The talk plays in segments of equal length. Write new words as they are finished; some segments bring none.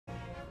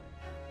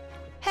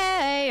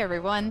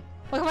everyone,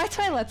 welcome back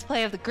to my Let's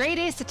Play of the Great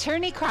Ace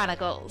Attorney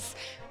Chronicles.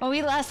 When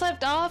we last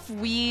left off,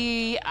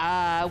 we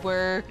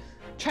were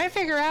trying to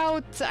figure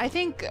out, I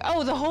think,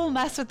 the whole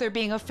mess with there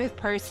being a fifth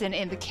person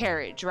in the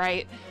carriage,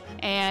 right?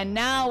 And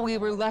now we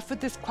were left with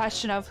this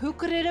question of who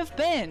could it have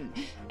been?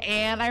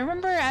 And I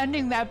remember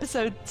ending the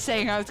episode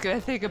saying I was going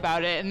to think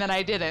about it, and then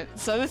I didn't.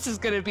 So this is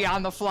going to be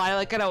on the fly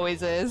like it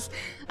always is.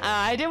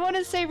 I did want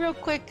to say real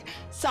quick,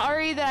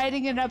 sorry that I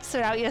didn't get an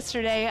episode out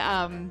yesterday.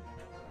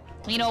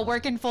 You know,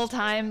 working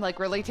full-time, like,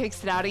 really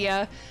takes it out of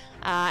you.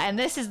 And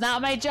this is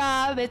not my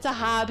job, it's a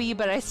hobby,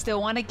 but I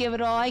still want to give it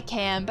all I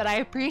can. But I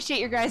appreciate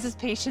your guys'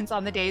 patience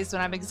on the days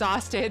when I'm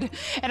exhausted.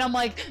 And I'm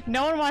like,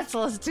 no one wants to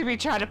listen to me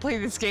try to play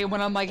this game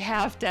when I'm like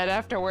half dead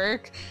after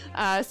work.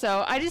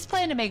 So I just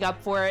plan to make up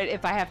for it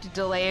if I have to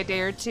delay a day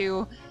or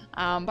two.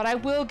 But I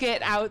will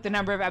get out the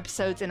number of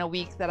episodes in a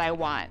week that I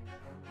want.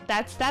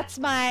 That's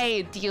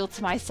my deal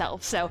to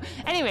myself. So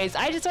anyways,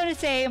 I just want to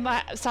say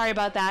sorry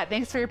about that.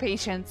 Thanks for your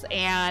patience,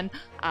 and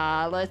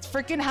let's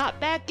freaking hop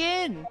back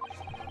in.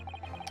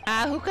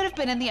 Who could have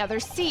been in the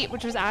other seat,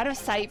 which was out of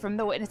sight from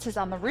the witnesses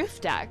on the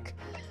roof deck?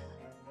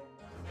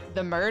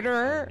 The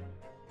murderer?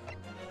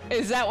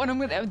 Is that what I'm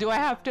gonna do? I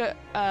have to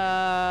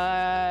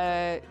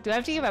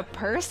give a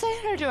person,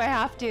 or do I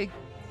have to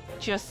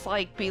just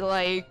like be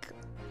like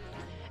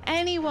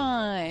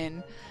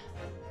anyone?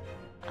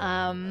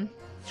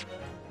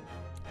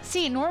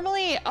 See,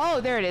 normally,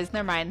 oh, there it is.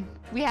 Never mind.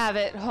 We have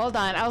it. Hold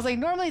on. I was like,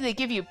 normally they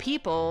give you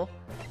people,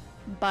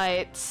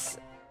 but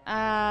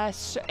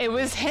it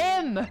was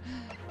him.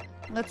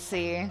 Let's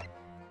see.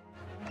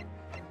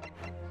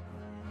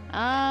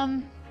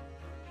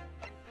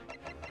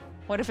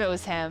 What if it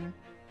was him?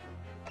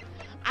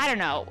 I don't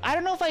know. I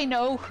don't know if I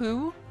know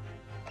who,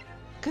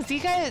 because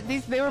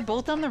they were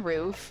both on the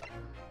roof.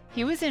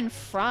 He was in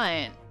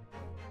front.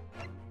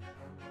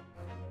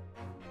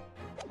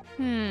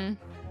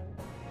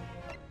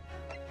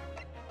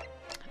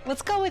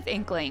 Let's go with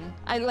Inkling.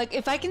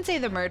 If I can say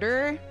the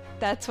murderer,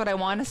 that's what I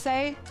want to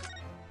say.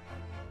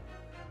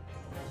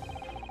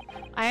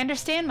 I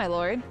understand, my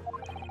lord.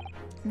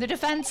 The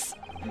defense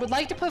would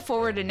like to put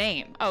forward a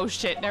name. Oh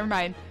shit, never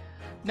mind.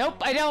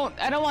 Nope, I don't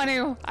want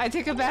to. I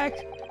take it back.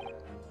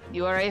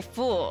 You are a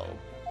fool.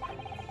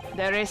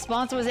 The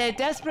response was a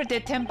desperate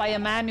attempt by a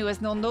man who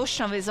has no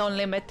notion of his own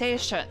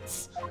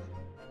limitations.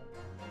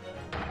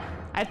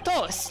 A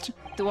toast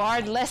to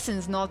hard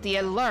lessons not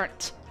yet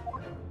learnt.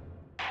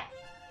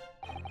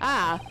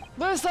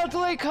 Let's not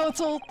delay,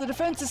 counsel. The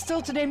defense is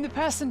still to name the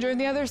passenger in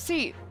the other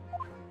seat.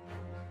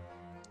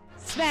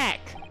 Smack!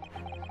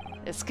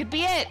 This could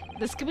be it.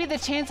 This could be the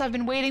chance I've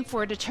been waiting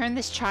for to turn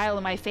this trial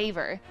in my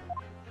favor.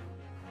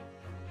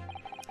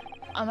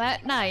 On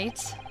that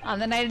night, on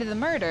the night of the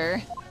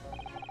murder,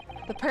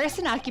 the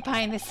person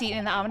occupying the seat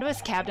in the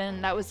omnibus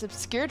cabin that was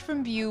obscured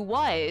from view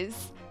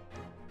was...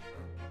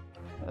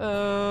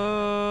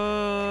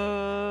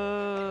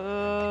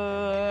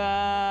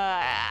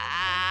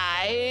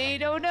 I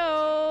don't know.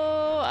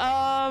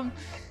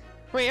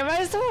 Wait, am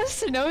I supposed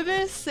to know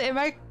this? Am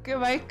I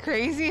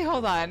crazy?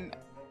 Hold on.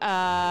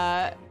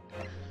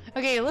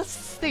 Okay, let's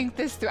think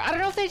this through. I don't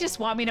know if they just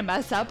want me to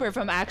mess up or if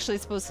I'm actually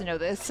supposed to know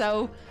this.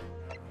 So,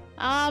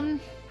 I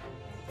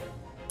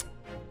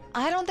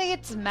don't think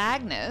it's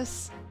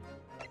Magnus.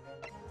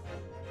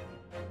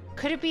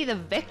 Could it be the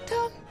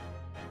victim?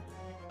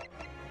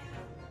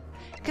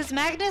 Because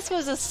Magnus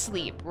was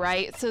asleep,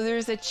 right? So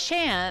there's a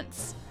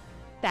chance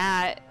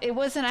that it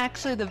wasn't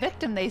actually the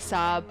victim they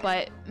saw,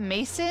 but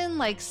Mason,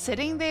 like,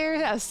 sitting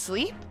there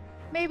asleep,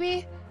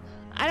 maybe?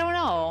 I don't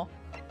know.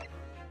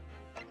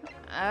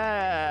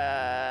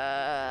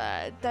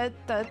 I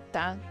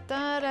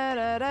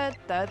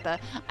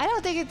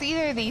don't think it's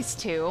either of these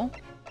two.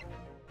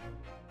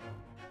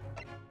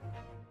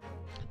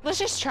 Let's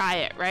just try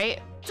it,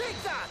 right?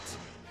 Take that!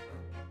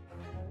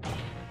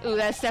 Ooh,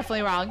 that's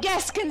definitely wrong.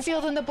 Yes,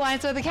 concealed in the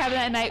blinds of the cabin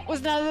at night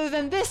was none other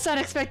than this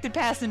unexpected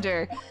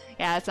passenger.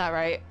 Yeah, that's not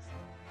right.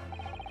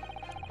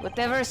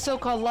 Whatever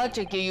so-called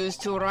logic you use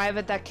to arrive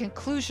at that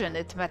conclusion,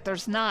 it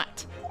matters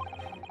not.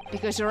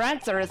 Because your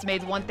answer has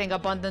made one thing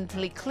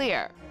abundantly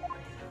clear.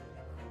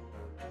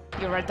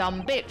 You're a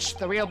dumb bitch.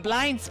 The real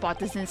blind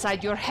spot is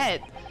inside your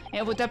head.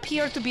 It would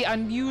appear to be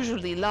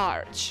unusually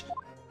large.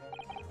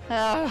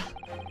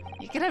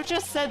 You could have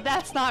just said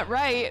that's not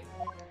right.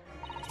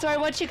 So I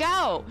want you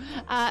go.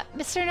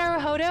 Mr.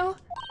 Naruhodo,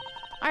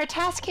 our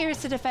task here is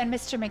to defend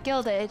Mr.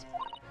 McGilded.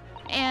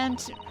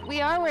 And we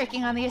are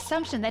working on the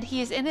assumption that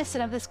he is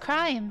innocent of this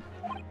crime.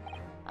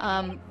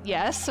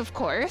 Yes, of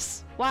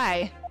course.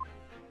 Why?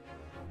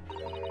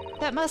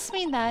 That must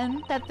mean,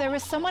 then, that there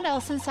was someone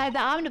else inside the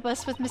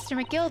omnibus with Mr.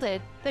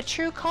 McGilded, the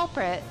true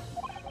culprit.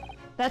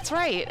 That's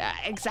right.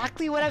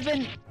 Exactly what I've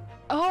been...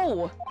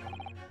 Oh!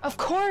 Of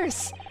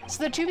course!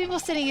 So the two people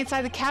sitting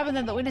inside the cabin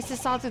that the witnesses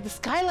saw through the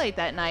skylight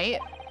that night,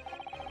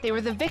 they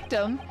were the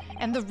victim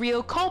and the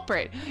real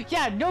culprit.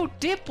 Yeah, no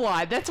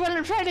dipwad. That's what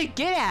I'm trying to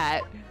get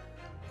at.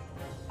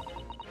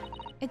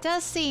 It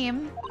does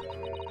seem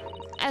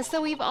as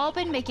though we've all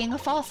been making a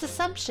false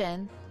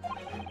assumption.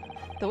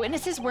 The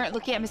witnesses weren't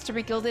looking at Mr.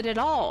 McGilded at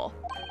all.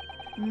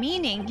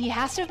 Meaning he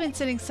has to have been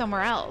sitting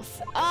somewhere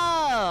else.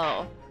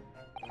 Oh!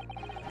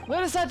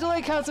 Let us not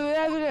delay, Council.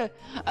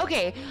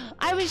 Okay,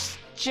 I was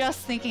just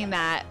thinking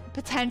that,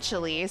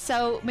 potentially.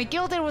 So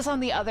McGilded was on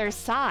the other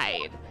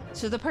side.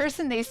 So the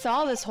person they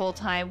saw this whole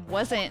time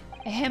wasn't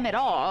him at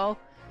all.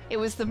 It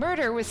was the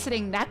murderer was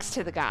sitting next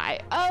to the guy.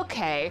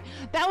 Okay,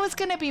 that was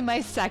gonna be my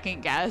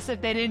second guess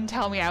if they didn't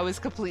tell me I was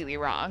completely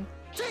wrong.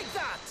 Take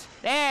that!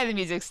 There, the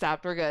music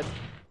stopped. We're good.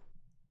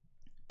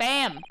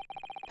 Bam!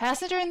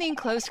 Passenger in the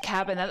enclosed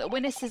cabin that the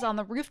witnesses on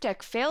the roof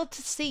deck failed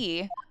to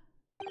see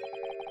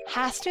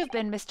has to have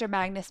been Mr.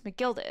 Magnus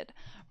McGilded.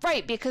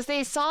 Right, because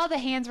they saw the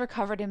hands were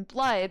covered in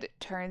blood.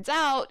 Turns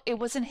out it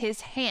wasn't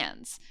his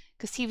hands,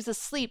 because he was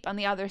asleep on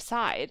the other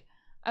side.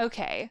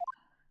 Okay.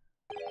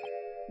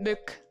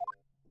 Nick.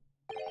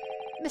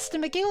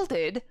 Mr.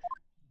 McGilded?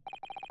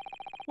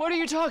 What are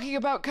you talking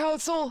about,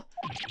 Council?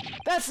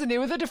 That's the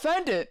name of the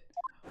defendant.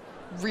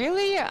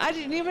 Really? I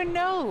didn't even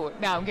know.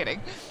 No, I'm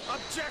kidding.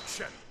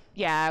 Objection!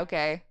 Yeah,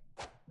 okay.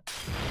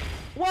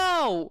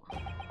 Whoa!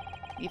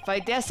 If I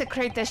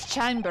desecrate this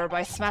chamber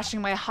by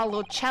smashing my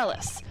hollow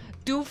chalice,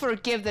 do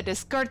forgive the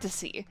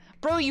discourtesy.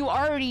 Bro, you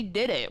already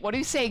did it. What are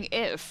you saying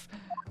if?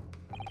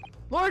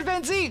 Lord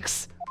Van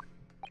Zeeks!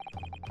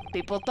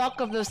 People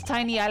talk of those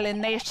tiny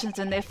island nations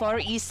in the Far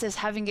East as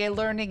having a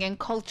learning and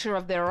culture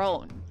of their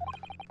own.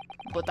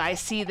 But I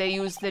see they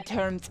use the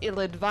terms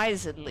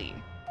ill-advisedly.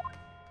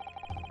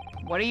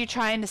 What are you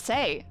trying to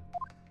say?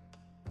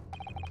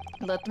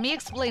 Let me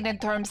explain in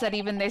terms that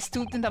even a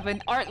student of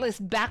an artless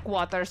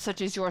backwater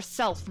such as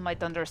yourself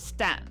might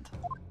understand.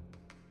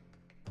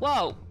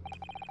 Whoa!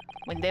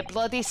 When the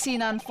bloody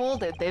scene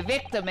unfolded, the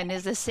victim and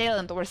his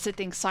assailant were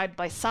sitting side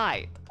by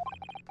side.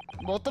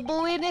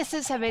 Multiple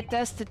witnesses have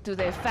attested to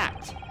the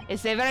fact.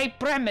 It's the very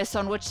premise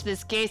on which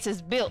this case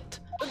is built.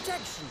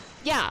 Objection!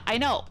 Yeah, I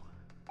know.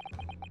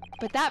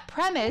 But that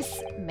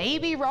premise may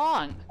be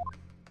wrong.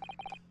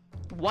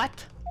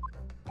 What?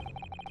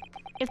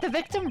 If the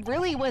victim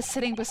really was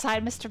sitting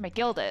beside Mr.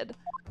 McGilded,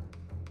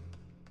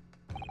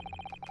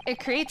 it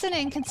creates an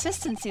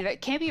inconsistency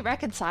that can't be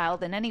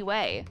reconciled in any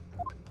way.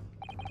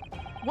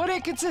 What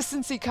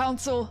inconsistency,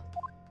 Council?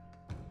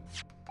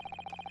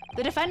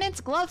 The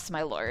defendant's gloves,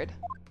 my lord.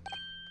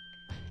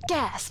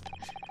 Gasp!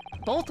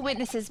 Both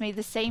witnesses made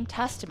the same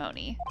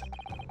testimony.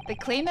 They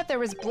claim that there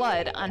was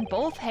blood on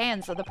both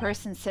hands of the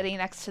person sitting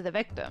next to the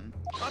victim.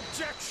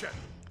 Objection!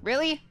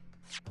 Really?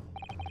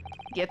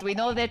 Yet we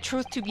know the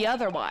truth to be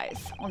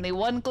otherwise. Only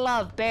one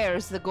glove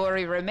bears the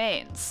gory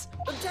remains.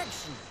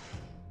 Objection!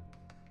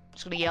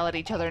 Just gonna yell at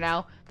each other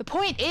now. The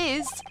point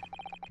is,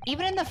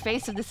 even in the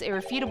face of this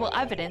irrefutable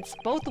evidence,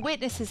 both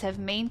witnesses have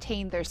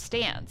maintained their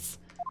stance.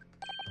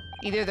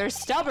 Either they're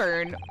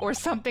stubborn or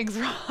something's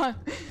wrong.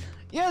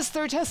 Yes,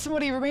 their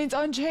testimony remains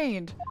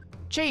unchanged.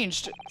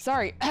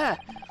 Sorry.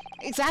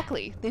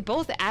 Exactly. They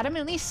both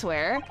adamantly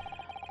swear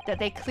that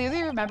they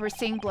clearly remember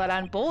seeing blood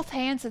on both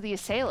hands of the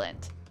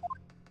assailant.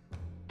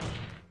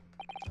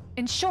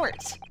 In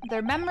short,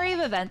 their memory of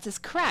events is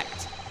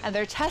correct, and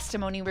their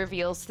testimony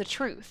reveals the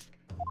truth.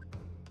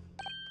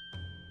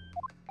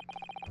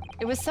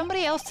 It was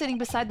somebody else sitting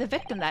beside the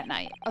victim that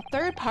night, a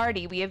third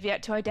party we have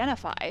yet to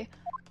identify.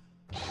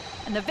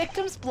 And the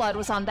victim's blood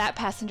was on that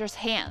passenger's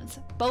hands,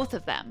 both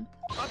of them.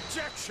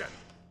 Objection!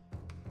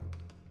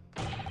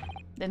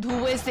 Then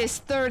who is this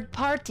third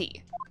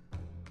party?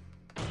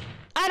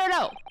 I don't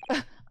know.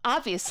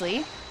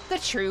 Obviously, the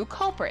true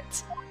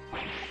culprit.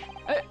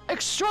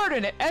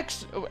 Extraordinary.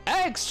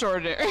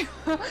 Extraordinary.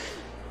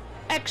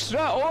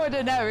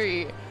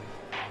 Extraordinary.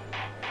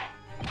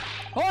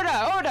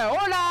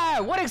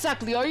 Order! What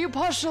exactly are you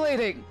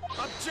postulating?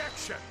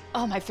 Objection!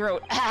 Oh, my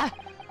throat.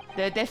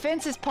 The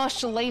defense's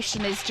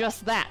postulation is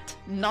just that.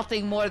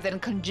 Nothing more than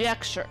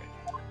conjecture.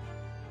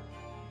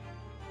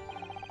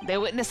 The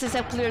witnesses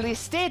have clearly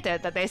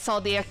stated that they saw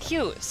the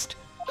accused.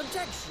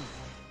 Objection!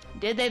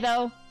 Did they,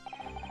 though?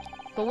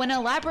 But when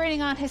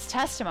elaborating on his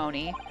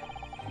testimony,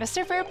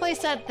 Mr. Fairplay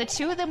said the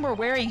two of them were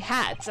wearing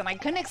hats, and I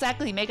couldn't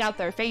exactly make out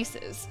their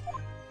faces.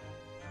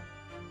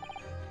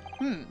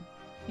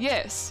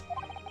 Yes.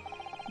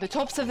 The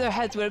tops of their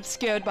heads were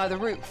obscured by the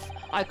roof.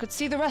 I could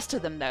see the rest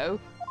of them, though.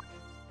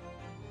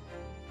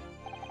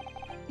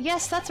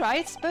 Yes, that's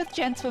right. Both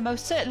gents were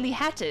most certainly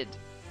hatted.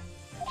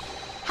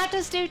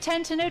 Hatters do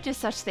tend to notice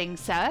such things,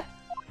 sir.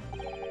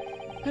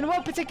 And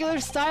what particular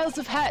styles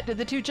of hat did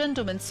the two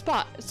gentlemen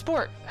sport?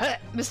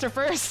 Mr.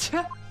 First?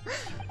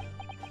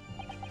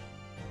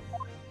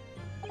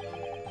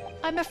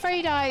 I'm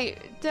afraid I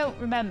don't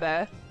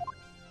remember.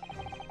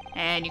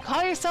 And you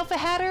call yourself a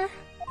hatter?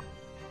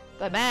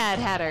 The Mad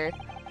Hatter.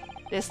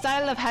 The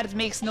style of hat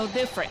makes no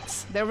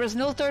difference. There was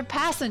no third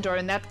passenger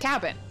in that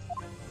cabin.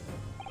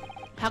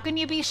 How can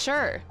you be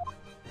sure?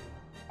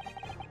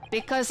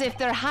 Because if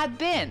there had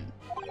been,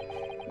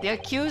 the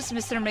accused,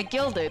 Mr.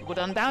 McGilded, would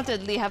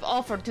undoubtedly have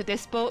offered to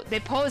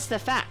depose the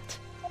fact.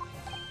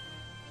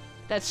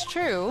 That's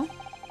true.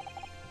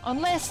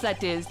 Unless,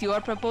 that is, you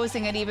are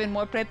proposing an even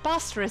more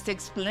preposterous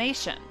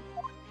explanation.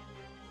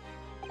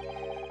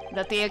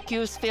 That the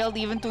accused failed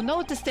even to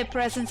notice the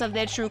presence of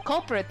their true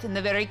culprit in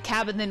the very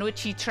cabin in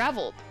which he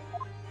traveled.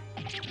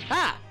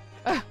 Ah!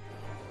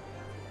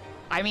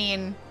 I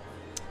mean,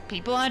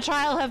 people on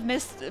trial have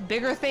missed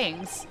bigger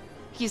things.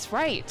 He's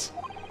right.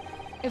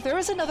 If there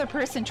was another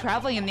person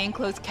traveling in the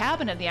enclosed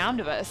cabin of the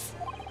omnibus,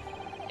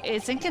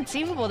 it's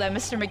inconceivable that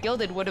Mr.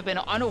 McGilded would have been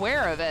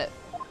unaware of it.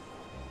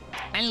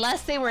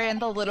 Unless they were in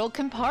the little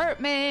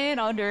compartment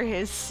under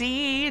his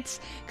seat.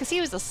 Because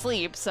he was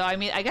asleep, so I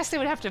mean, I guess they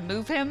would have to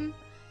move him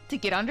to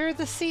get under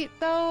the seat,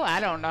 though? I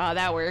don't know how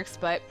that works,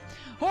 but...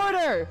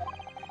 Order!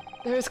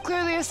 There is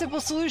clearly a simple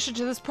solution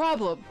to this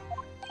problem.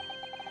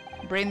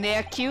 Bring the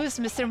accused,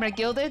 Mr.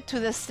 McGilded, to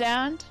the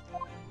stand.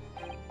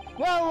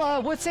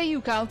 Well, what say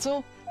you,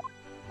 counsel?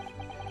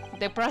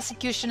 The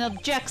prosecution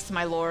objects,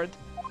 my lord.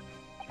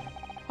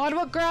 On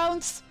what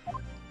grounds?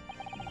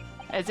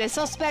 As a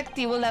suspect,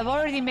 he will have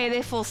already made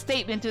a full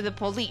statement to the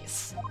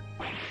police.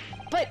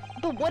 But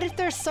what if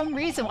there's some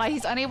reason why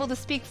he's unable to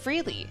speak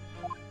freely?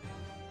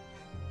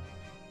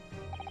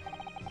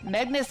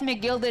 Magnus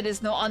McGilded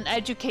is no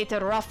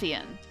uneducated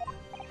ruffian.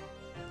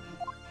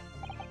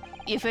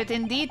 If it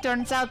indeed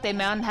turns out the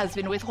man has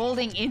been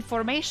withholding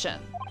information,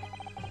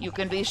 you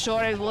can be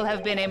sure it will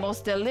have been a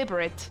most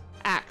deliberate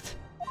act.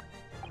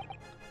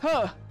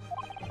 Huh.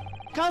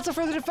 Counsel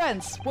for the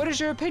defense, what is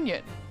your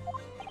opinion?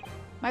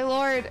 My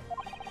lord,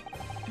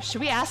 should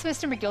we ask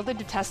Mr. McGilded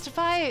to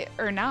testify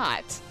or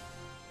not?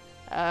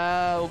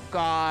 Oh,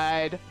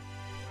 God.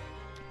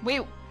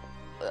 Wait,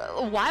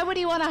 why would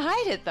he want to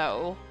hide it,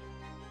 though?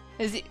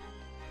 Is he...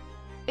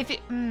 If it...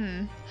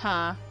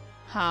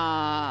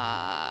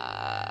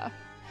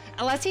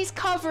 Unless he's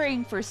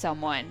covering for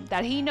someone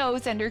that he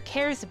knows and or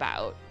cares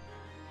about.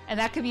 And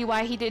that could be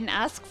why he didn't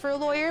ask for a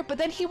lawyer, but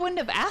then he wouldn't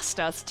have asked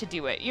us to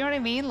do it. You know what I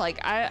mean? Like,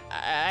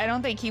 I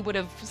don't think he would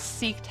have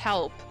sought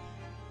help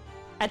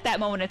at that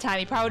moment in time.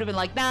 He probably would have been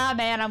like, nah,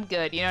 man, I'm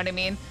good. You know what I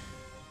mean?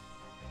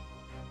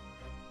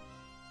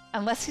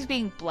 Unless he's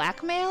being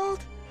blackmailed?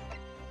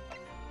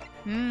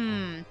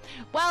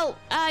 Well,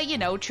 you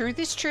know, truth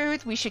is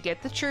truth. We should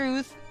get the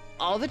truth.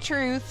 All the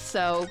truth,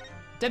 so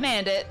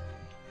demand it.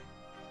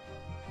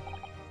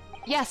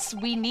 Yes,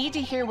 we need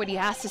to hear what he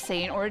has to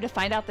say in order to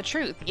find out the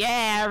truth.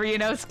 Yeah,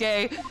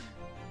 Ryunosuke!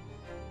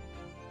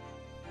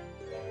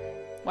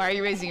 Why are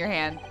you raising your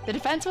hand? The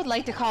defense would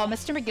like to call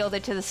Mr.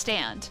 McGilded to the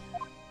stand.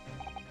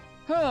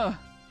 Huh.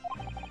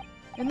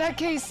 In that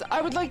case,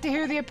 I would like to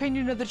hear the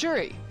opinion of the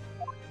jury.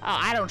 Oh,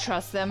 I don't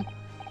trust them.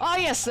 Oh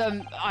yes,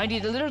 I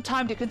need a little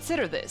time to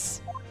consider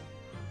this.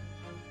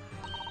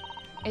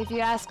 If you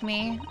ask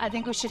me, I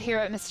think we should hear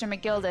what Mr.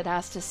 McGilded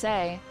has to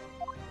say.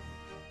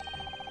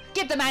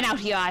 Get the man out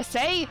here, I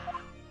say!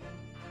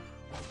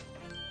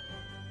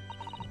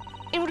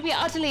 It would be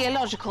utterly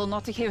illogical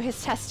not to hear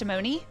his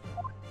testimony.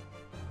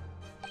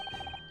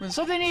 When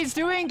something needs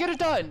doing, get it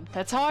done.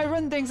 That's how I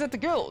run things at the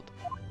guild.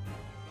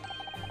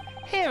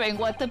 Hearing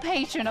what the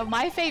patron of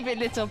my favorite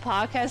little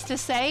park has to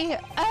say?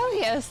 Oh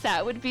yes,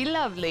 that would be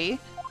lovely.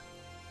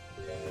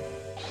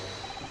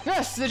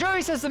 Yes, the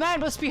jury says the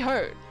man must be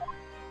heard.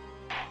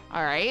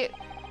 Alright.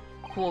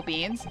 Cool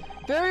beans.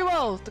 Very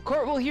well, the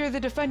court will hear the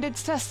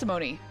defendant's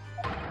testimony.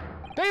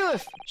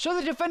 Bailiff, show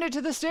the defendant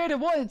to the stand at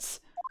once.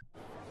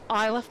 Oh,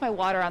 I left my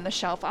water on the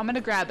shelf. I'm gonna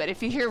grab it.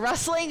 If you hear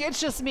rustling, it's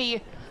just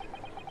me.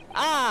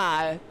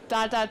 Ah, ...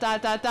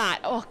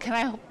 Oh, can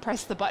I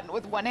press the button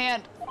with one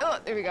hand? Oh,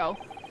 there we go.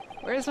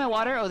 Where's my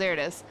water? Oh, there it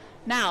is.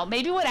 Now,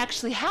 maybe what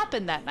actually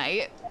happened that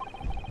night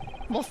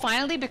will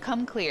finally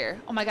become clear.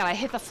 Oh my god, I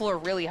hit the floor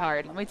really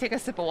hard. Let me take a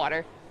sip of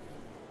water.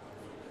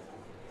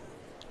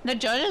 The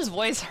judge's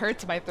voice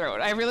hurts my throat.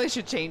 I really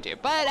should change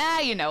it. But,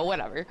 you know,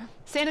 whatever.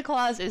 Santa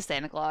Claus is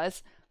Santa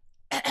Claus.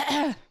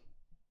 Let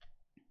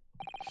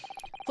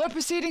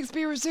proceedings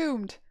be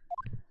resumed.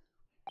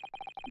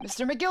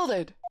 Mr.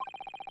 McGilded,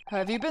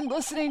 have you been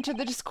listening to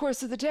the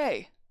discourse of the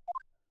day?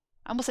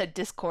 I almost said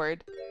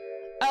discord.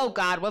 Oh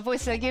god, what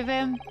voice did I give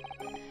him?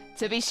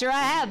 To be sure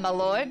I have, my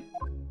lord.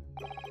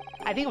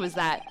 I think it was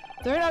that.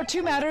 There are now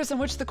two matters on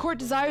which the court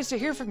desires to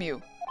hear from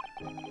you.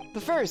 The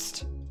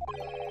first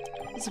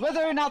is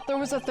whether or not there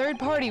was a third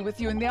party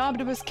with you in the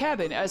omnibus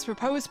cabin as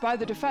proposed by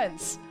the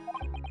defense.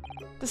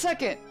 The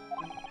second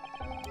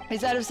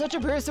is that if such a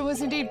person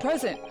was indeed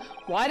present,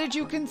 why did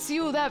you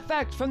conceal that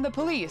fact from the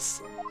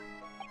police?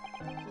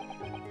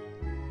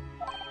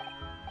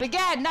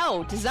 Begad,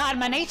 no, 'tis not in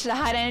my nature to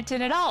hide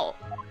anything at all.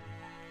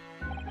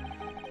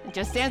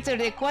 Just answer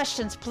the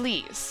questions,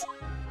 please.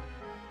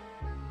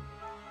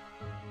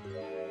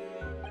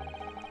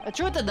 The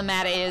truth of the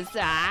matter is,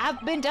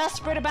 I've been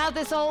desperate about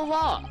this all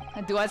along.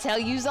 And do I tell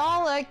yous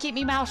all, keep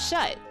me mouth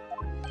shut?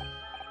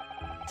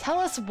 Tell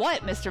us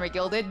what, Mr.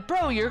 McGilded?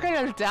 Bro, you're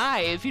gonna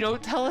die if you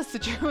don't tell us the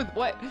truth.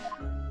 What?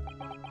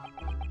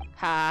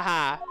 Ha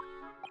ha.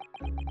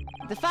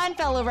 The fine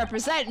fellow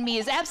representing me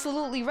is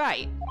absolutely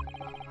right.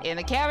 In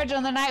the carriage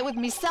on the night with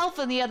myself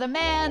and the other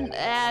man,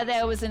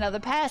 there was another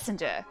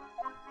passenger.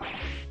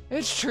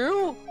 It's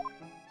true?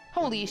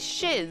 Holy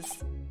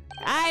shiz.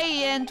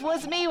 Aye, and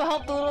 'twas me who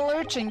helped the little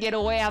urchin get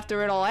away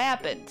after it all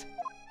happened.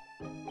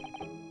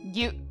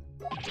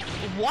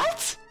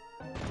 What?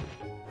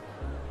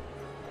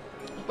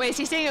 Wait, is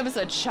he saying it was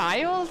a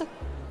child?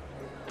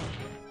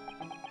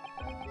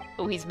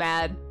 Oh, he's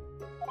mad.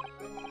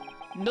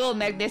 No,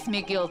 Magnus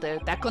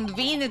McGilder. That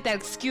convenient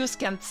excuse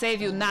can't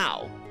save you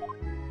now.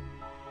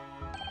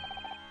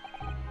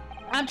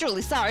 I'm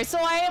truly sorry, so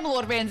I am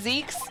Lord Van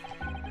Zeeks.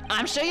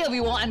 I'm sure you'll be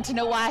wanting to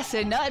know why I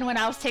said nothing when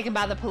I was taken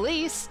by the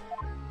police.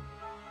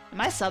 Am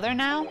I Southern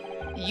now?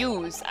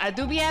 Yous. I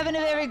do be having a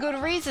very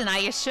good reason, I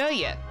assure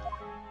you.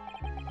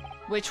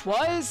 Which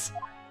was?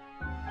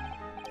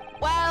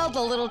 Well,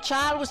 the little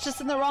child was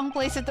just in the wrong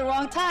place at the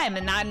wrong time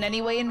and not in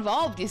any way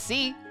involved, you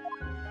see.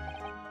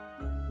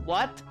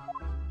 What?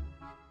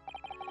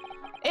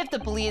 If the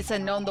police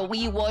had known the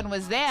wee one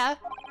was there,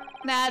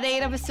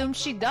 they'd have assumed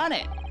she'd done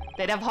it.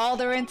 They'd have hauled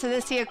her into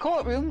this here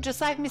courtroom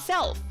just like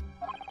myself.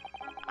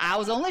 I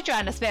was only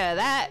trying to spare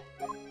that.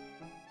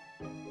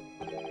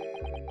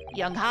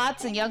 Young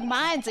hearts and young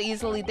minds are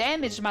easily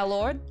damaged, my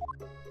lord.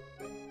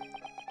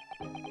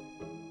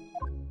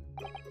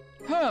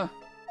 Huh.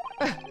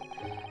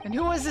 And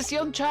who is this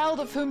young child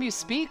of whom you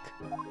speak?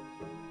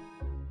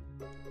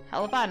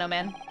 Hell if I know,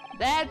 man.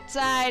 That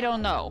I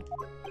don't know.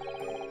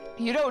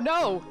 You don't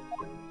know?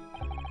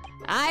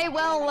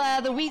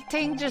 Well, the weak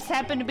thing just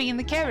happened to be in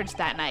the carriage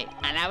that night.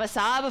 I never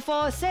saw her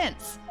before or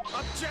since.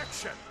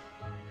 Objection!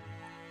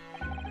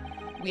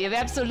 We have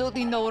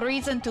absolutely no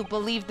reason to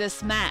believe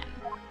this man.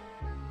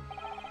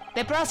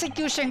 The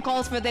prosecution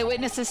calls for the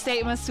witnesses'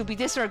 statements to be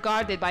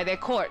disregarded by their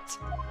court.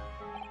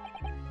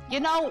 You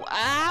know,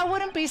 I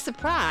wouldn't be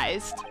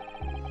surprised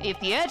if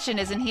the urchin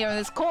isn't here in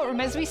this courtroom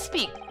as we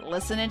speak,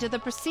 listening to the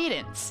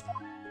proceedings.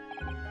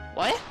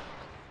 What?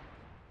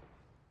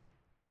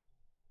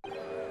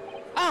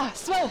 Ah,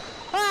 smoke!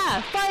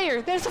 Ah,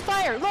 fire! There's a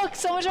fire! Look,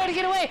 someone's trying to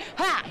get away!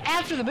 Ha!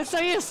 After them, it's no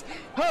use!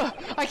 Huh,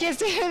 I can't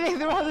see anything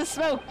through all the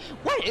smoke!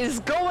 What is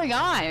going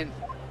on?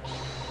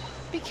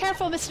 Be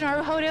careful, Mr.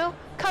 Naruhodo!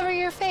 Cover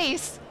your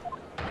face!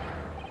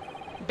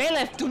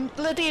 Bailiff, don't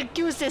let the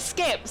accused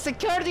escape!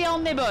 Secure the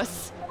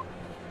omnibus!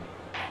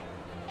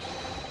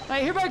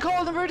 I hereby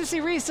call an emergency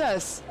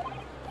recess!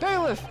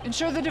 Bailiff,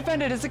 ensure the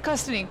defendant is in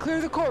custody and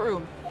clear the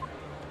courtroom!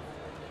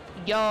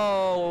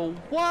 Yo,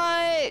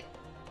 what?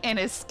 An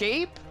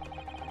escape?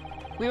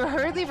 We were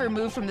hurriedly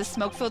removed from the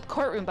smoke-filled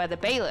courtroom by the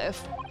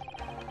bailiff.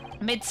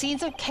 Amid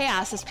scenes of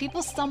chaos as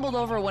people stumbled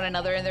over one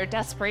another in their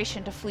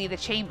desperation to flee the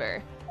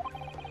chamber.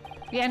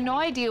 We had no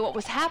idea what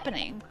was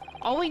happening.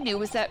 All we knew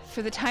was that,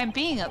 for the time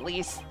being at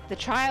least, the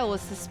trial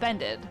was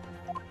suspended.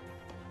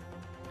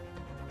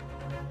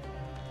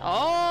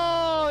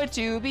 Oh,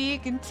 to be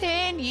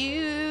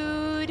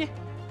continued.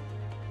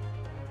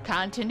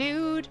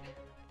 Continued.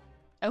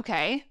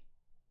 Okay.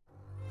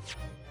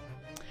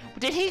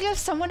 Did he give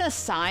someone a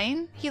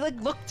sign? He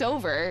like looked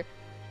over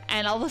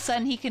and all of a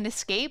sudden he can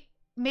escape,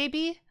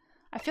 maybe?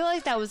 I feel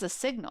like that was a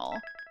signal.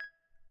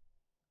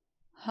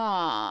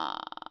 Huh.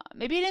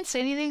 Maybe he didn't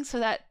say anything so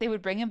that they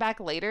would bring him back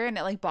later and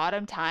it like bought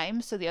him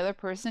time so the other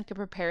person could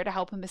prepare to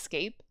help him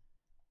escape.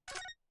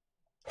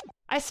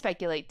 I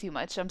speculate too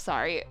much, I'm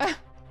sorry.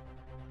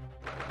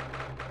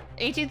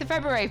 18th of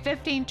February,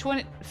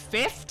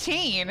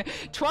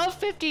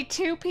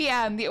 12:52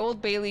 p.m. The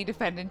Old Bailey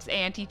defendant's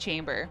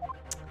antechamber.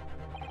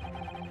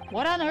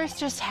 What on earth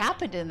just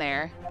happened in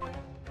there?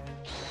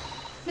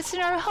 Mr.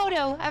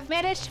 Naruhodo, I've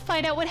managed to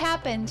find out what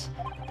happened.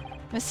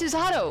 Miss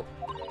Susato!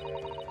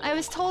 I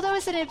was told it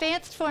was an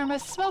advanced form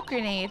of smoke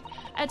grenade,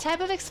 a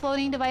type of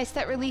exploding device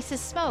that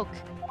releases smoke.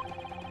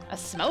 A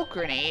smoke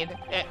grenade?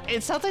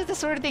 It sounds like the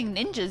sort of thing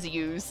ninjas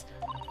use.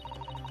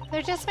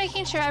 They're just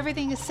making sure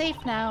everything is safe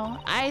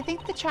now. I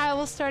think the trial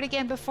will start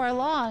again before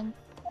long.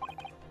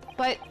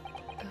 But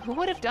who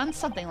would have done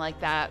something like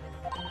that?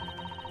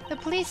 The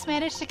police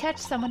managed to catch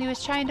someone who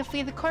was trying to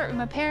flee the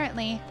courtroom,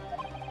 apparently.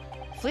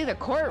 Flee the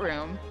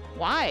courtroom?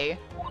 Why?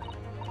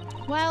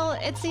 Well,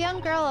 it's a young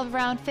girl of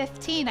around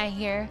 15, I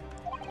hear.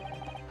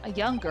 A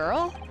young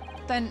girl?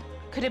 Then,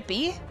 could it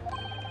be?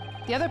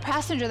 The other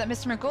passenger that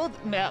Mr.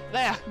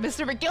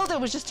 McGilda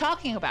was just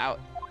talking about.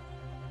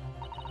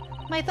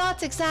 My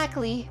thoughts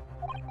exactly.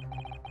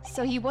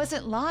 So he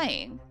wasn't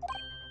lying.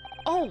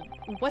 Oh,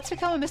 what's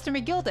become of Mr.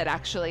 McGilda,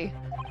 actually?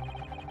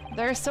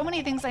 There are so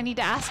many things I need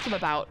to ask him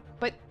about,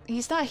 but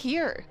he's not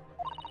here.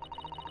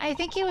 I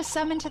think he was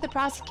summoned to the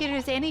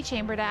prosecutor's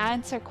antechamber to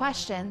answer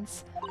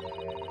questions.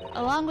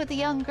 Along with the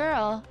young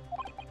girl.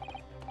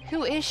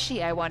 Who is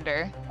she, I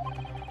wonder?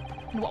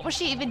 And what was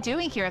she even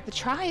doing here at the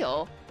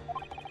trial?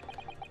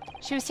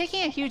 She was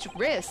taking a huge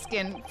risk,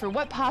 and for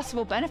what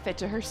possible benefit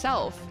to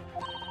herself?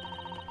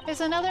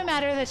 There's another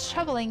matter that's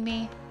troubling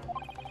me.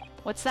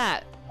 What's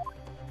that?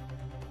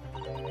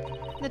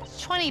 The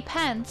 20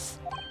 pence.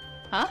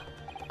 Huh?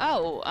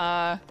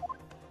 Oh,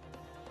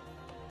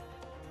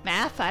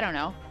 math? I don't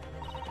know.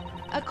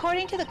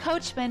 According to the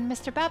coachman,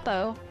 Mr.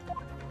 Beppo,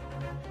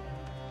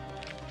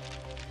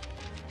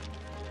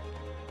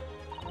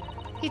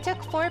 he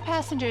took 4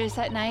 passengers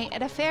that night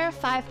at a fare of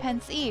 5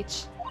 pence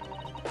each.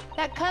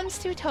 That comes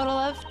to a total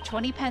of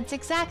 20 pence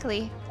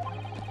exactly.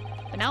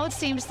 But now it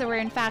seems there were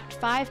in fact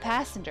 5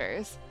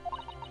 passengers.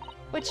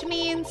 Which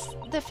means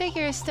the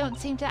figures don't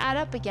seem to add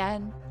up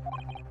again.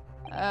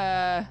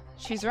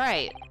 She's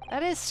right.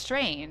 That is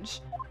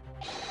strange.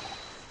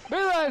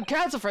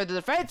 Counsel for the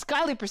defense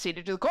kindly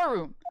proceeded to the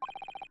courtroom.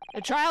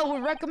 The trial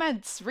will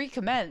recommence 5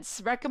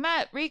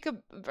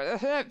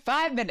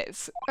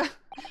 minutes.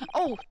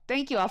 Oh,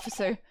 thank you,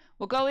 officer.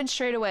 We'll go in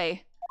straight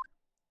away.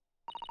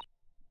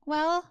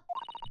 Well,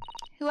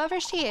 whoever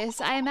she is,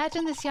 I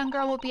imagine this young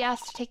girl will be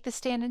asked to take the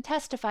stand and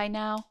testify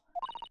now.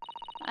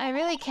 I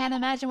really can't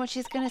imagine what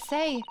she's gonna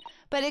say,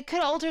 but it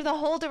could alter the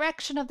whole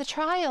direction of the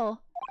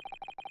trial.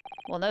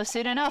 We'll know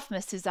soon enough,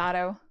 Miss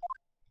Susato.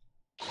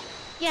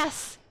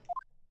 Yes.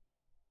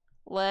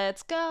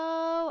 Let's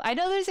go. I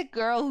know there's a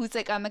girl who's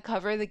like on the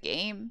cover of the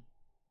game.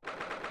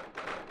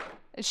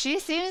 She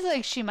seems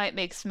like she might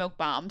make smoke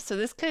bombs, so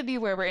this could be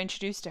where we're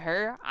introduced to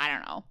her. I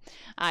don't know.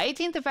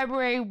 18th of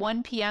February,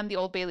 1 p.m., the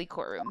Old Bailey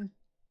courtroom.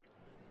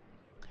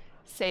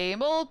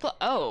 Same old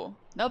oh.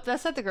 Nope,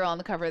 that's not the girl on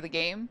the cover of the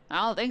game.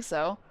 I don't think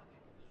so.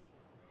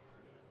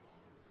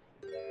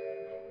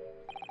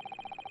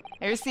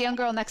 There's the young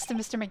girl next to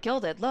Mr.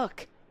 McGilded.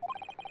 Look.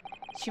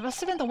 She must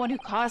have been the one who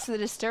caused the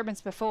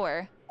disturbance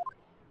before.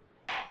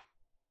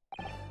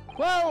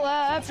 Well,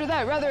 after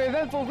that rather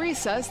eventful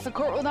recess, the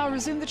court will now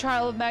resume the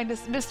trial of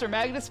Mr.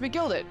 Magnus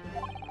McGilded.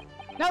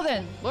 Now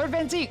then, Lord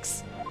Van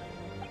Zeeks.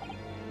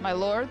 My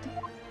lord?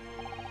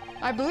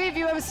 I believe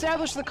you have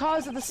established the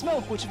cause of the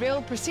smoke which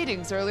veiled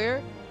proceedings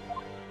earlier.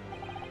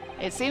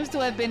 It seems to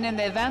have been in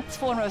the advanced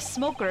form of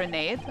smoke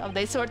grenade, of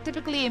the sort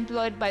typically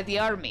employed by the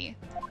army.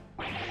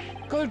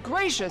 Good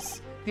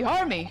gracious! The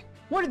army?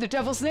 What in the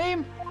devil's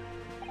name?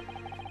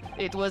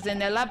 It was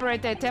an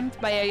elaborate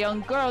attempt by a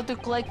young girl to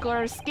collect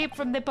or escape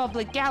from the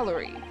public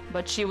gallery,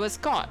 but she was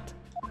caught.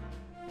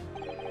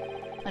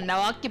 And now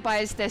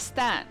occupies the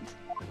stand.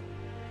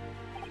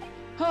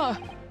 Huh.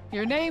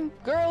 Your name,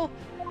 girl?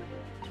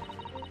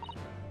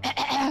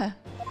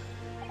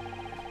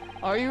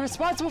 Are you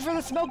responsible for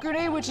the smoke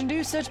grenade which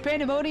induced such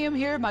pandemonium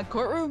here in my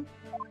courtroom?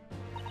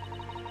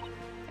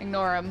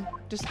 Ignore him.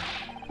 Just...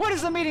 What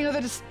is the meaning of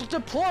this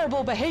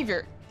deplorable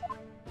behavior?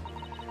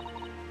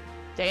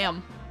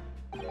 Damn.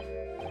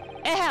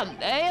 Ahem,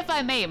 if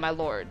I may, my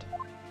lord.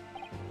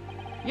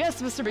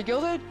 Yes, Mr.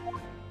 McGilded?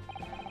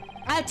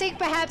 I think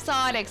perhaps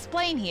I ought to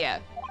explain here.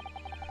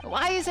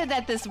 Why is it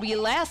that this wee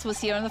lass was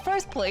here in the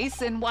first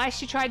place, and why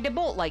she tried to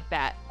bolt like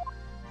that?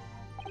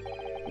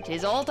 It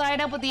is all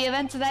tied up with the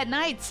events of that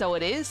night, so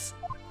it is.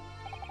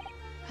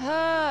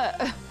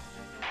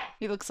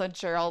 He looks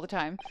unsure all the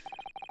time.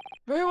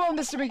 Very well,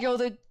 Mr.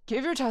 McGilded.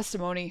 Give your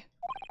testimony.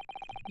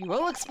 You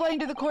will explain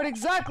to the court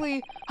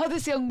exactly how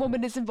this young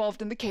woman is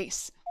involved in the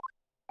case.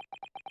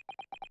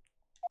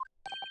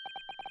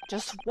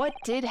 Just what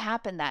did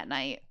happen that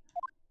night?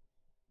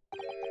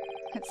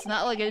 It's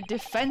not like a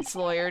defense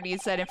lawyer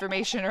needs that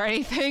information or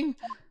anything.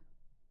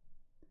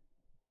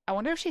 I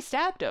wonder if she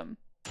stabbed him.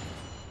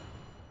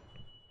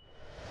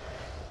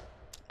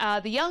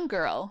 The young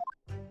girl.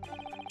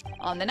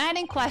 On the night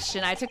in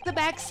question, I took the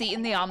back seat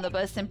in the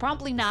omnibus and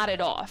promptly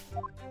nodded off.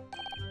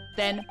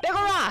 Then,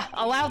 bigora!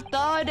 A loud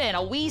thud and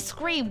a wee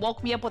scream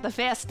woke me up with a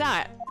fast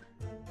start.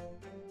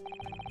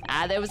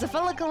 There was a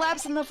fella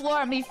collapsed on the floor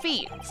at me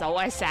feet, so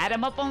I sat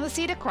him up on the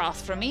seat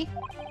across from me.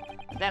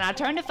 Then I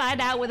turned to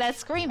find out where that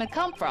scream had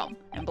come from,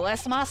 and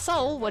bless my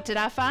soul, what did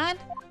I find?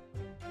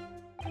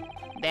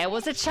 There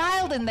was a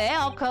child in there,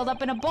 all curled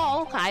up in a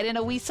ball, hiding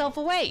a wee self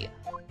away.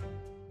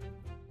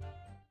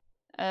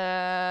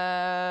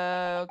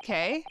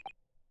 Okay.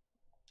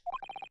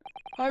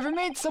 I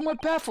remained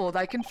somewhat baffled,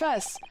 I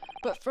confess,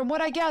 but from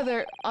what I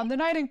gather, on the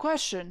night in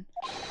question,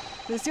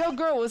 this young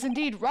girl was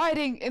indeed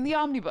riding in the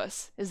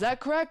omnibus. Is that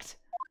correct?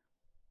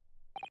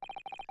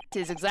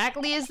 'Tis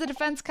exactly as the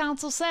defense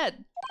counsel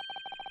said.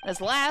 This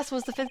last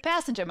was the 5th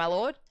passenger, my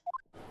lord.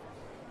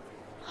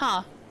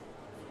 Huh.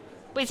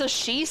 Wait, so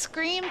she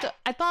screamed?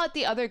 I thought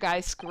the other guy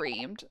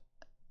screamed.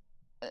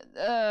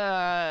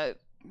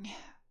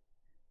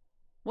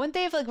 Wouldn't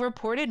they have, like,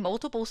 reported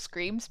multiple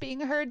screams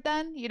being heard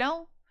then, you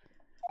know?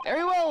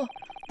 Very well.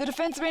 The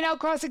defense may now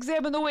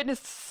cross-examine the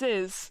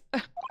witnesses.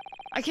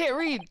 I can't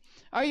read.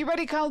 Are you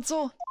ready,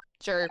 counsel?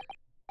 Sure.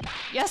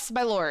 Yes,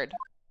 my lord.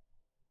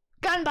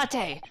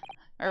 Ganbate!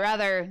 Or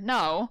rather,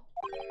 no.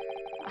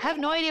 I have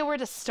no idea where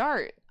to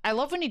start. I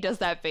love when he does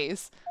that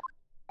face.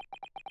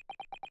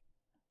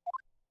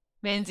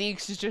 Van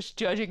Zeeks is just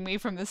judging me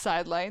from the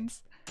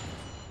sidelines.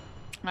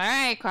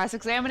 Alright,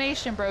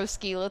 cross-examination,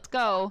 broski. Let's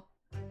go.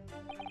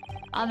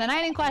 On the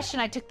night in question,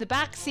 I took the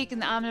back seat in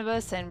the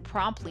omnibus and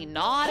promptly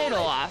nodded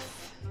off.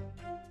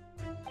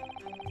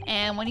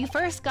 And when you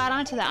first got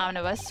onto the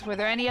omnibus, were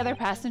there any other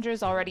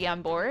passengers already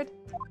on board?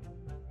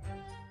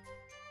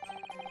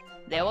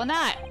 There were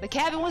not. The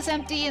cabin was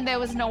empty and there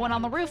was no one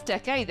on the roof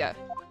deck either.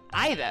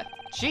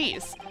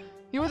 Jeez.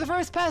 You were the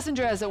first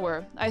passenger, as it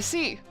were. I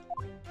see.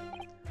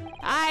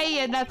 Aye,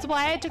 and that's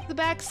why I took the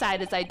back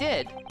side as I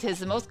did. 'Tis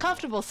the most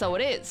comfortable, so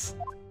it is.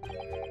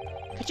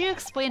 Could you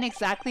explain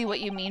exactly what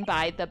you mean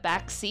by the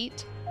back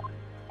seat?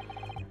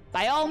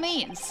 By all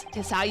means.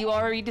 'Tis how you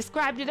already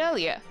described it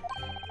earlier.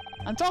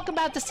 I'm talking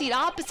about the seat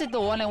opposite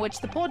the one in which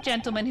the poor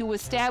gentleman who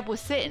was stabbed was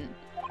sitting.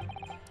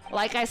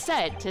 Like I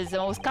said, 'tis the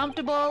most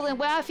comfortable and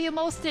where I feel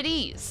most at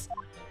ease.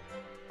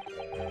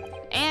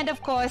 And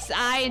of course,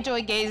 I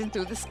enjoy gazing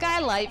through the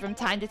skylight from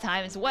time to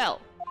time as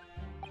well.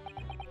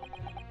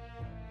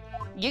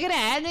 You gonna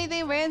add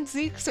anything,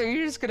 Ranzeeks, or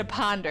you're just gonna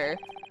ponder?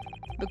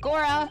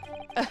 Begora,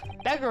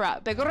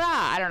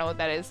 I don't know what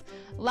that is.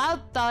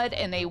 Loud thud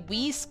and a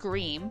wee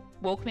scream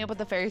woke me up at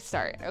the very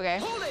start, okay?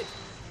 Hold it!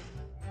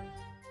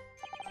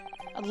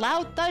 A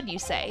loud thud, you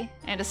say?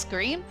 And a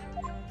scream?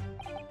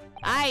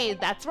 Aye,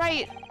 that's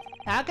right.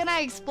 How can I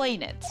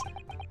explain it?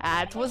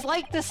 It was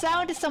like the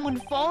sound of someone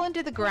falling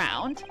to the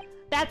ground.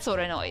 That sort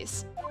of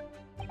noise.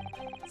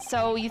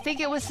 So you think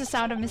it was the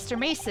sound of Mr.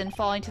 Mason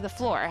falling to the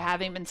floor,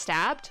 having been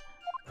stabbed?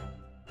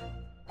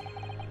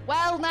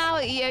 Well, now,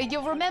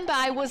 you'll remember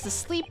I was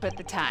asleep at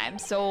the time,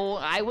 so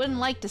I wouldn't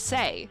like to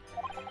say.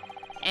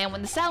 And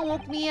when the sound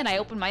woke me and I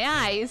opened my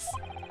eyes,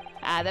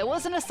 there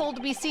wasn't a soul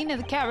to be seen in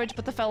the carriage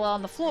but the fella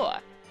on the floor.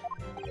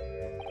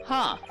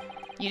 Huh.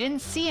 You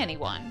didn't see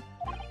anyone.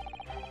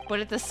 But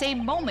at the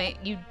same moment,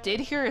 you did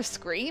hear a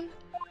scream?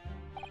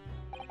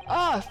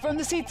 Ah, from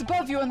the seats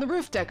above you on the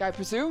roof deck, I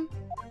presume?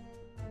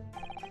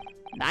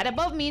 Not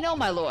above me, no,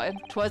 my lord.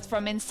 'Twas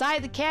from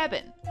inside the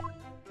cabin.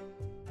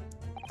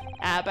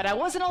 But I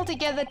wasn't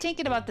altogether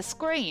thinking about the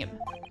scream.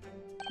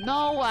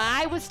 No,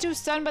 I was too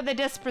stunned by the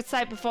desperate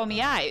sight before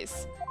me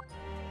eyes.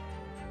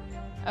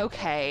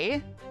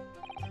 Okay.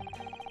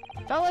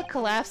 Fella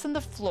collapsed on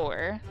the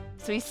floor,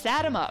 so he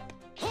sat him up.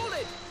 Hold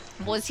it!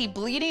 Was he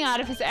bleeding out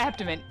of his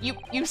abdomen?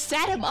 You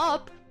sat him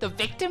up? The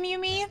victim, you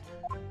mean?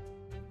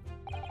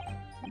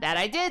 That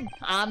I did.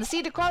 On the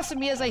seat across from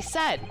me, as I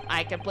said.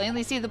 I could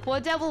plainly see the poor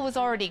devil was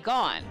already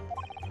gone.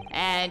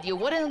 And you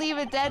wouldn't leave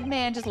a dead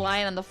man just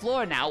lying on the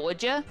floor now,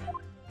 would you?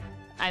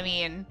 I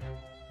mean,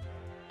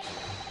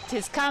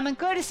 'tis common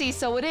courtesy,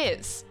 so it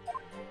is.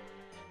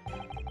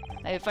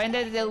 I find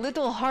that a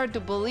little hard to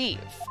believe.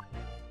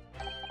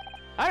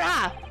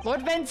 Ah,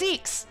 Lord Van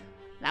Zeeks!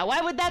 Now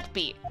why would that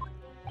be?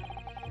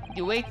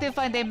 You wake to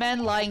find a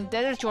man lying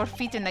dead at your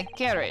feet in a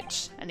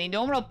carriage, and a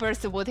normal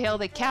person would hail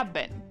the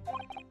cabman.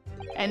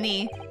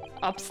 Any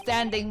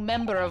upstanding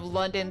member of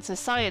London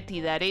society,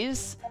 that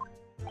is.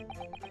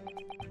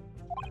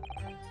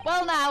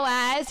 Well now,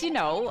 as you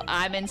know,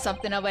 I'm in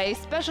something of a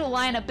special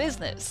line of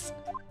business.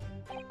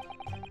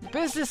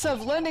 Business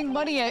of lending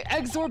money at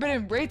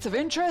exorbitant rates of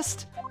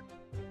interest?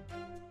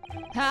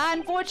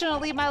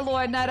 Unfortunately, my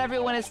lord, not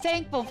everyone is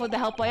thankful for the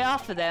help I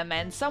offer them,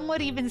 and some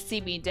would even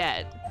see me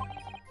dead.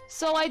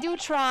 So I do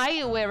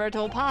try, where at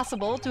all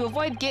possible, to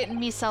avoid getting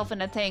myself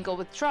in a tangle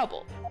with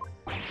trouble.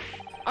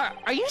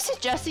 Are you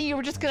suggesting you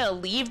were just gonna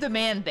leave the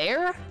man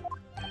there?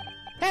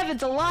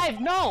 Heavens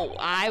alive, no!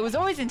 I was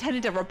always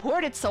intended to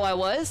report it, so I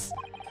was.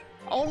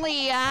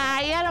 Only,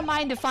 I had a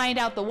mind to find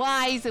out the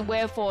whys and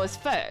wherefores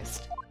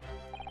first.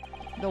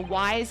 The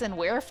whys and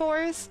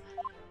wherefores?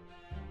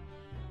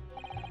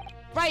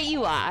 Right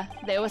you are.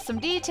 There were some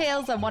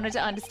details I wanted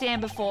to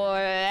understand before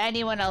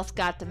anyone else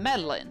got to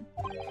meddling.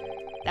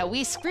 That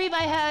wee scream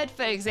I heard,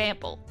 for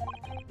example.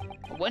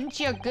 Wouldn't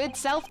your good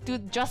self do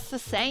just the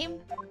same?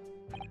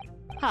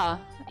 Huh.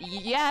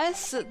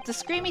 Yes, the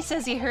scream he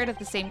says he heard at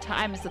the same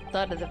time as the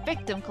thud of the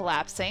victim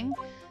collapsing.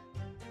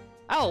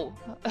 Oh,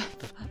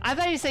 I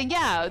thought you were saying,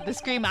 yeah, the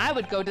scream I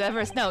would go to that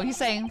first. No, he's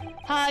saying,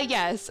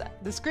 yes,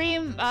 the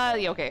scream,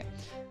 okay.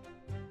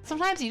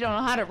 Sometimes you don't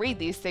know how to read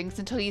these things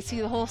until you see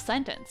the whole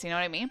sentence, you know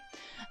what I mean?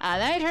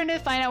 Then I turned to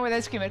find out where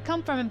that scream had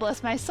come from, and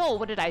bless my soul,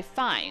 what did I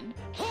find?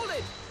 Hold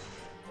it!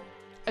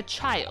 A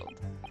child.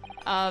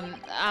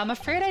 I'm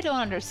afraid I don't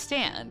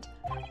understand.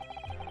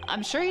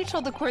 I'm sure you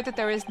told the court that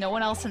there is no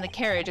one else in the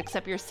carriage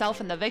except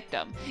yourself and the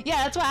victim. Yeah,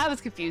 that's why I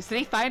was confused. Did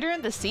he find her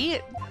in the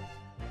seat?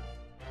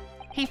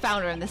 He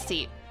found her in the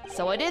seat.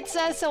 So I did,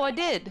 sir, so I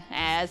did.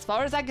 As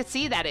far as I could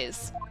see, that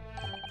is.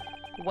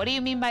 What do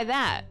you mean by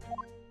that?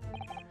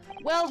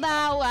 Well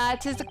now,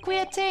 'tis a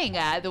queer thing.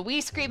 The wee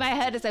scream I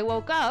heard as I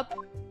woke up,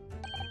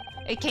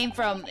 it came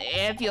from,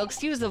 if you'll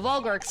excuse the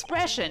vulgar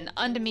expression,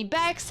 under me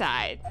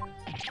backside.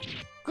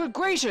 Good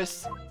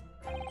gracious!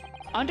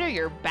 Under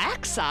your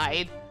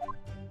backside?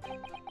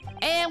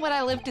 And when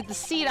I lifted the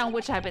seat on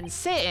which I've been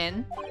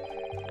sitting,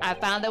 I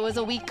found there was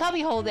a wee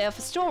cubbyhole there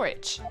for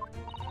storage.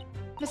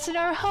 Mr.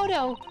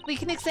 Naruhodo, we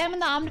can examine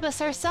the omnibus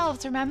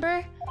ourselves,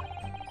 remember?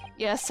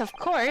 Yes, of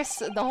course.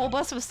 The whole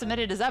bus was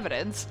submitted as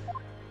evidence.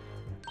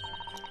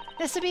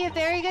 This would be a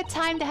very good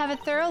time to have a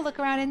thorough look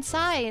around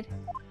inside.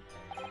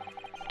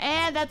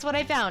 And that's what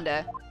I found.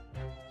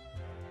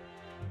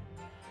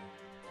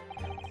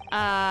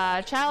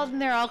 Child in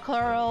there all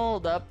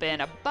curled up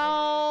in a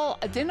ball.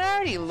 Didn't I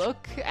already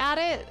look at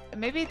it?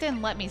 Maybe it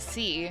didn't let me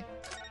see.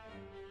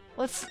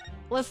 Let's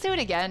do it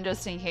again,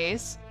 just in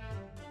case.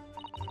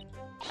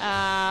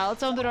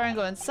 Let's open the door and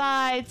go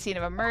inside. Scene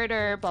of a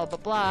murder, blah, blah,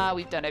 blah.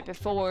 We've done it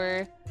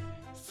before.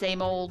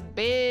 Same old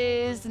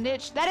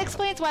business. That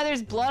explains why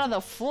there's blood on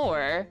the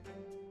floor.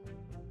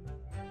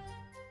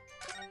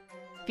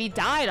 If he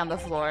died on the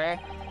floor.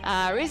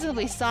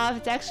 Reasonably soft.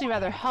 It's actually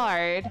rather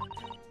hard.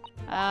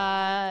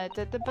 Oh.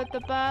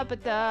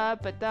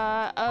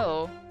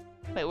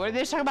 Wait, were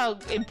they talking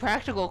about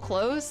impractical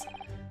clothes?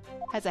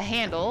 Has a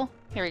handle.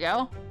 Here we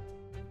go.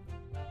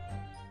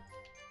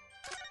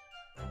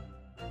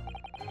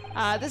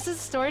 This is a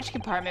storage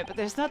compartment, but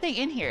there's nothing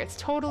in here. It's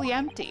totally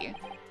empty.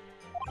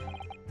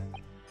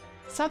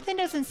 Something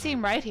doesn't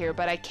seem right here,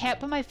 but I can't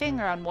put my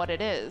finger on what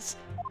it is.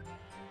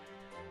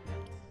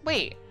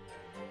 Wait.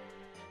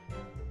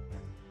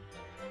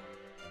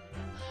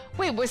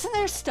 Wait, wasn't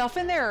there stuff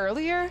in there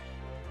earlier?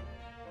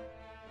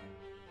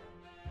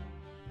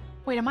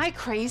 Wait, am I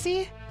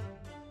crazy?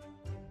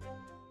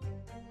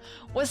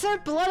 Was there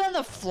blood on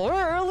the floor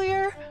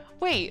earlier?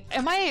 Wait,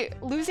 am I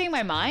losing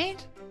my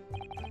mind?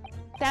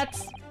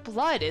 That's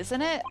blood,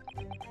 isn't it?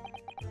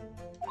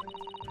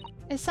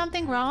 Is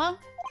something wrong?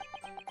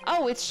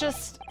 Oh, it's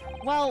just...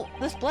 Well,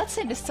 this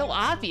bloodstain is so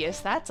obvious,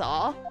 that's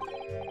all.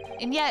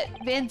 And yet,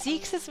 Van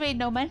Zieks has made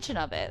no mention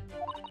of it.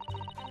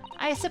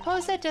 I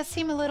suppose that does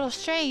seem a little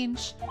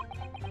strange.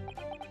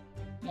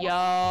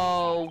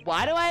 Yo,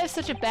 why do I have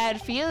such a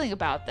bad feeling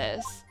about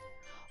this?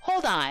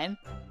 Hold on.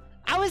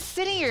 I was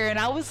sitting here and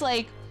I was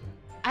like,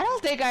 I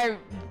don't think I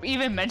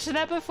even mentioned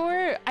that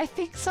before. I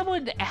think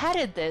someone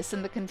added this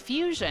in the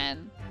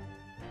confusion.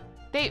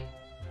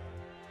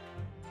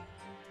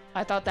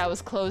 I thought that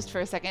was closed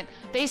for a second.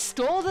 They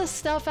stole the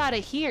stuff out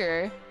of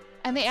here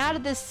and they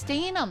added this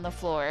stain on the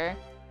floor.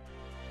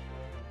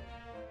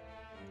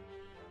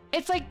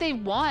 It's like they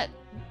want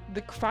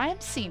the crime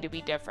scene to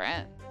be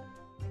different.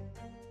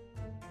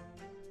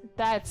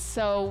 That's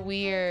so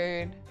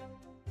weird.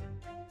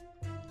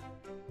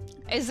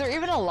 Is there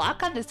even a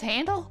lock on this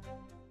handle?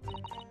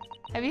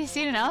 Have you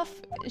seen enough?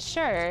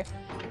 Sure.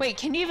 Wait,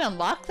 can you even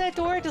lock that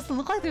door? It doesn't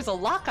look like there's a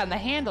lock on the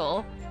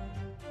handle.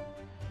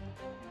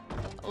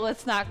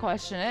 Let's not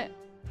question it.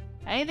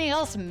 Anything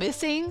else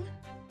missing?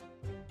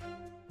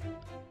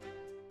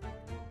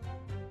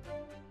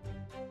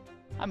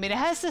 I mean, it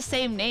has the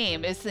same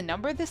name. Is the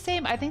number the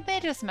same? I think they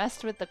just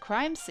messed with the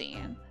crime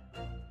scene.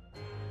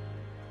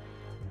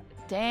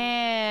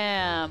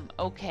 Damn.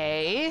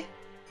 Okay.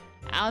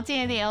 I don't see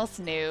anything else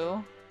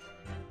new.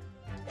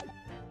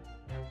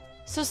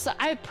 So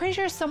I'm pretty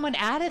sure someone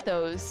added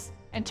those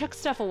and took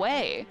stuff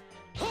away.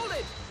 Hold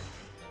it!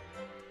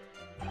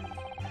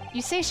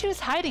 You say she was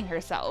hiding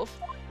herself.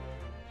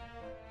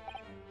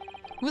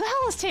 Who the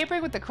hell is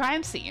tampering with the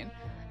crime scene?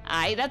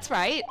 Aye, that's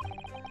right.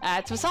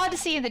 It was hard to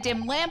see in the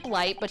dim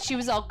lamplight, but she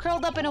was all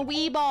curled up in a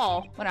wee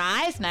ball. When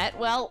our eyes met,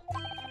 well,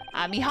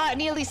 me heart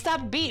nearly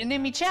stopped beating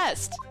in me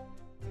chest.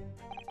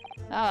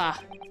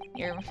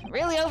 You're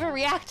really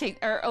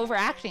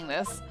overacting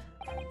this.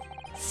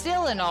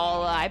 Still and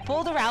all, I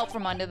pulled her out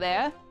from under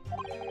there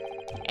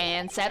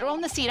and sat her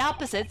on the seat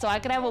opposite so I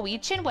could have a wee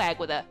chinwag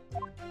with her.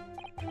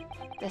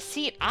 The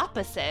seat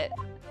opposite?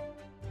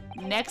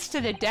 Next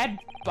to the dead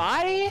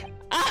body?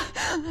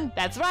 Ah,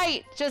 that's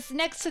right, just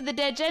next to the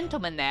dead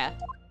gentleman there.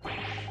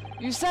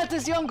 You sat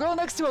this young girl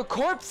next to a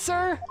corpse,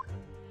 sir?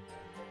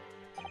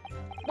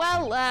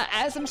 Well,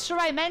 as I'm sure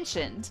I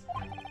mentioned,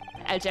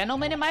 a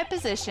gentleman in my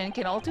position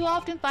can all too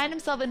often find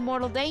himself in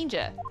mortal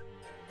danger.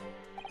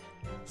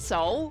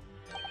 So,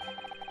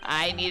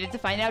 I needed to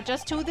find out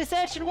just who this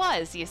urchin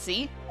was, you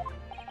see?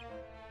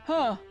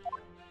 Huh.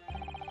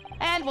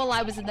 And while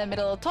I was in the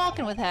middle of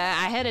talking with her,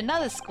 I heard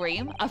another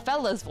scream, a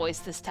fella's voice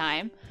this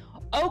time.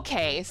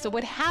 Okay, so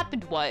what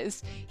happened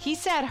was, he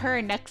sat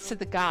her next to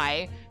the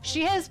guy.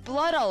 She has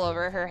blood all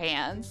over her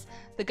hands.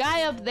 The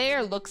guy up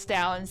there looks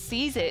down,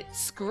 sees it,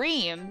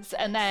 screams,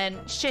 and then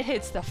shit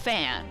hits the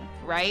fan,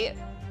 right?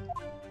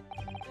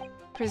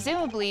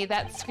 Presumably,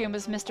 that scream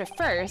was Mr.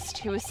 First,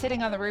 who was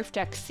sitting on the roof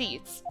deck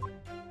seats.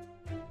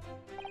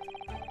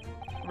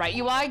 Right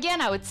you are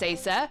again, I would say,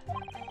 sir.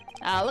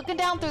 Looking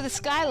down through the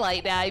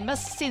skylight, you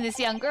must have seen this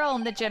young girl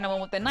and the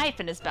gentleman with the knife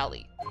in his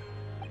belly.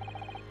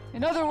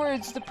 In other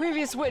words, the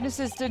previous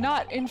witnesses did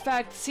not, in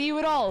fact, see you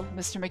at all,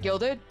 Mr.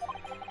 McGilded.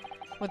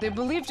 What they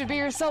believed to be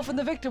yourself and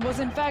the victim was,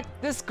 in fact,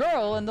 this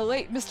girl and the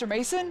late Mr.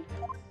 Mason?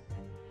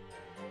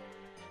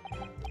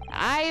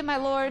 Aye, my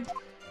lord.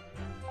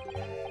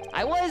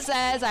 I was,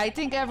 as I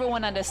think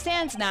everyone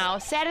understands now,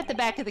 sat at the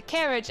back of the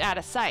carriage out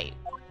of sight.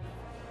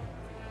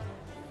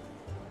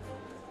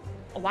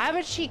 Why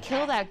would she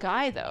kill that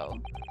guy, though?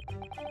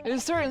 It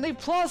is certainly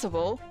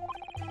plausible.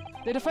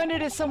 They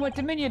defended it somewhat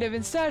diminutive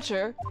in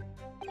stature,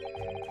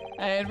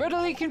 and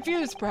readily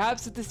confused,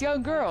 perhaps, with this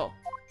young girl.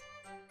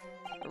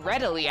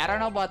 Readily? I don't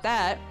know about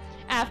that.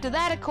 After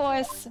that, of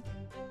course...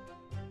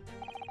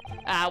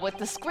 with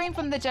the scream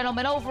from the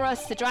gentleman over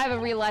us, the driver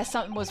realized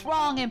something was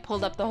wrong and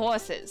pulled up the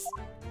horses.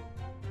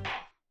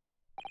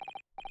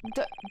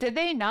 Did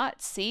they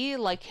not see,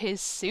 like,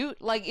 his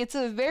suit? Like, it's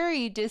a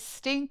very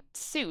distinct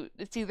suit.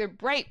 It's either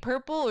bright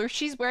purple or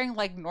she's wearing,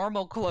 like,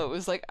 normal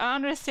clothes. Like, I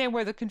don't understand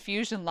where the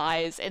confusion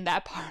lies in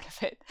that part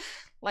of it.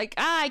 Like,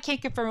 I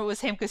can't confirm it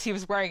was him because he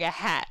was wearing a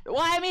hat.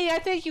 Well, I mean, I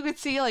think you could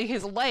see, like,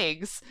 his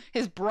legs.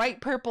 His bright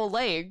purple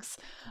legs.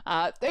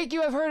 Thank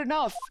you, I've heard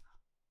enough.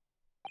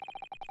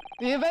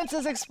 The events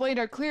as explained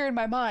are clear in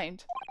my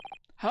mind.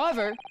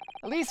 However,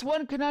 at least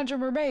one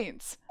conundrum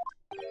remains.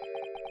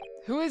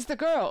 Who is the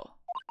girl?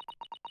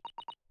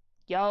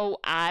 Yo,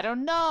 I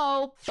don't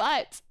know,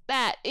 but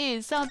that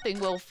is something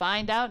we'll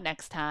find out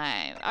next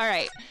time. All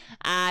right.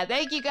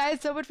 Thank you guys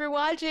so much for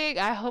watching.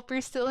 I hope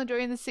you're still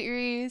enjoying the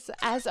series.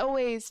 As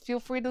always, feel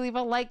free to leave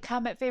a like,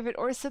 comment, favorite,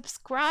 or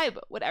subscribe,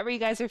 whatever you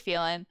guys are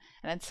feeling.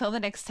 And until the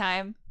next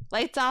time,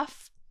 lights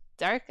off,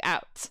 dark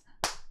out.